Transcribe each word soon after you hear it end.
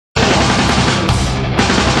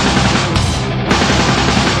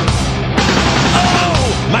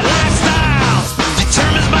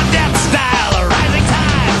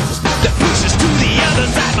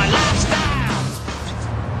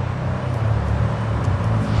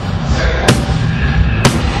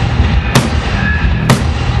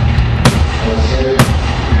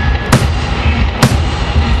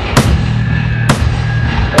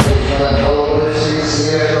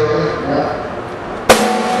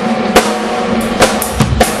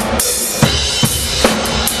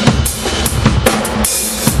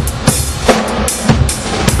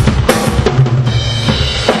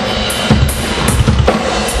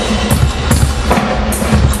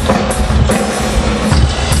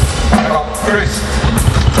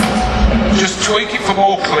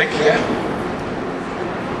small click, yeah.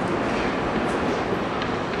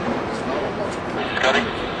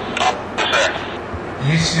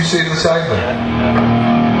 You see the side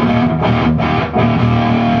there?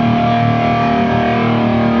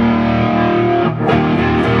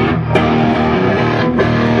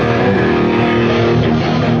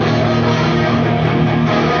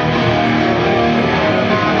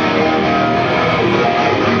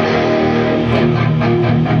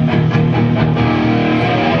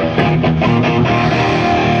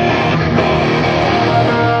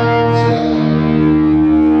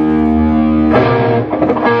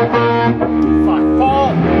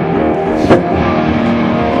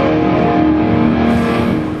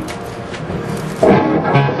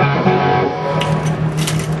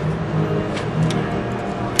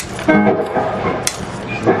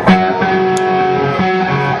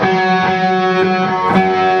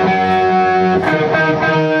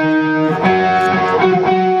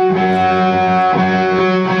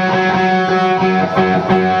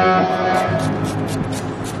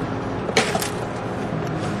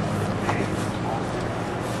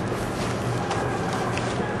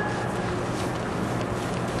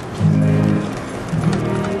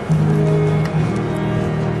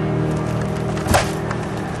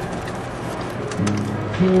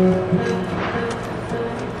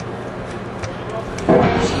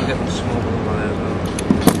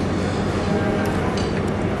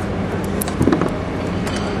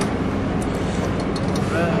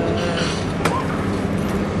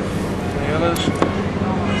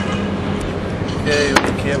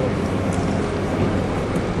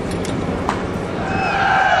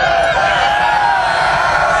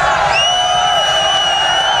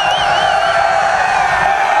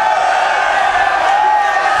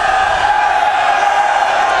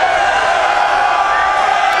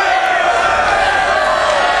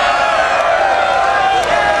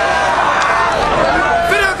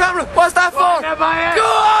 What's that for? Go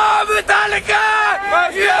on, Metallica!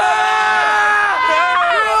 Yeah!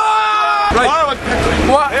 Right.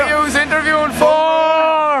 What are you interviewing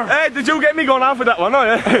for? Hey, did you get me going off with that one? Oh,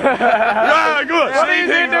 yeah. Yeah, good. What are you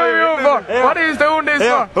interviewing for? What are you doing this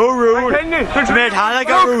for? Who rule?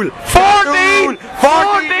 Metallica rule. 14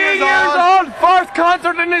 years old, first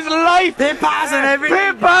concert in his life. They're passing everything.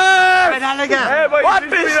 People! Metallica. Hey, boy, What listen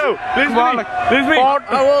to me is- now. Listen to me. Listen to me.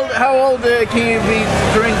 How old can you be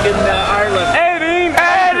drinking Ireland? 18.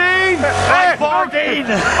 18! Hey, 14.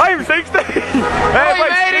 I'm 16. Hey, I'm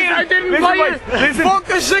boys, 18, I didn't listen, buy boys, it! listen. Fuck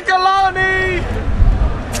a Shikalani!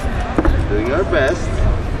 Doing our best.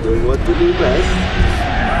 Doing what we do best.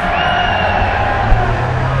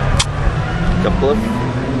 Couple of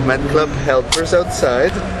Met Club helpers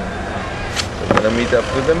outside. I'm gonna meet up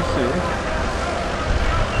with them soon.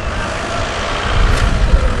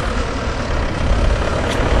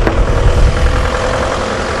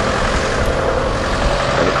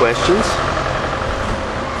 Any questions?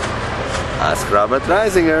 Ask Robert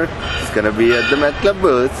Reisinger. He's gonna be at the Met Club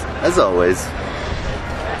booth, as always.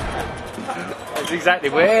 That's exactly.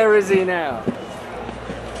 Where is he now?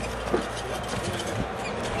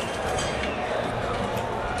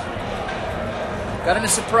 Got any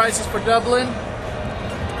surprises for Dublin?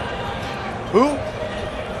 Who?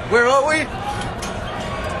 Where are we?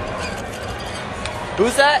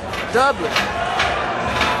 Who's that? Dublin.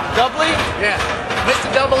 Dublin? Yeah.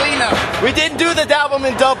 Mr. Dublino. We didn't do the album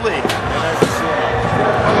in Dublin.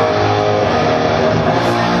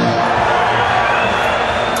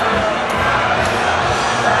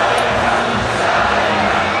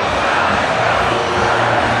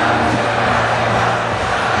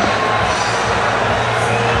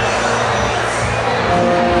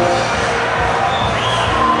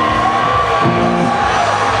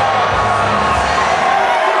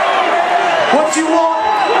 What you want?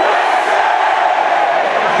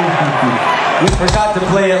 We forgot to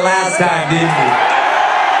play it last time, didn't we?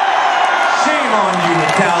 Shame on you,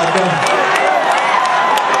 Metallica.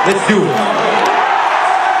 Let's do it.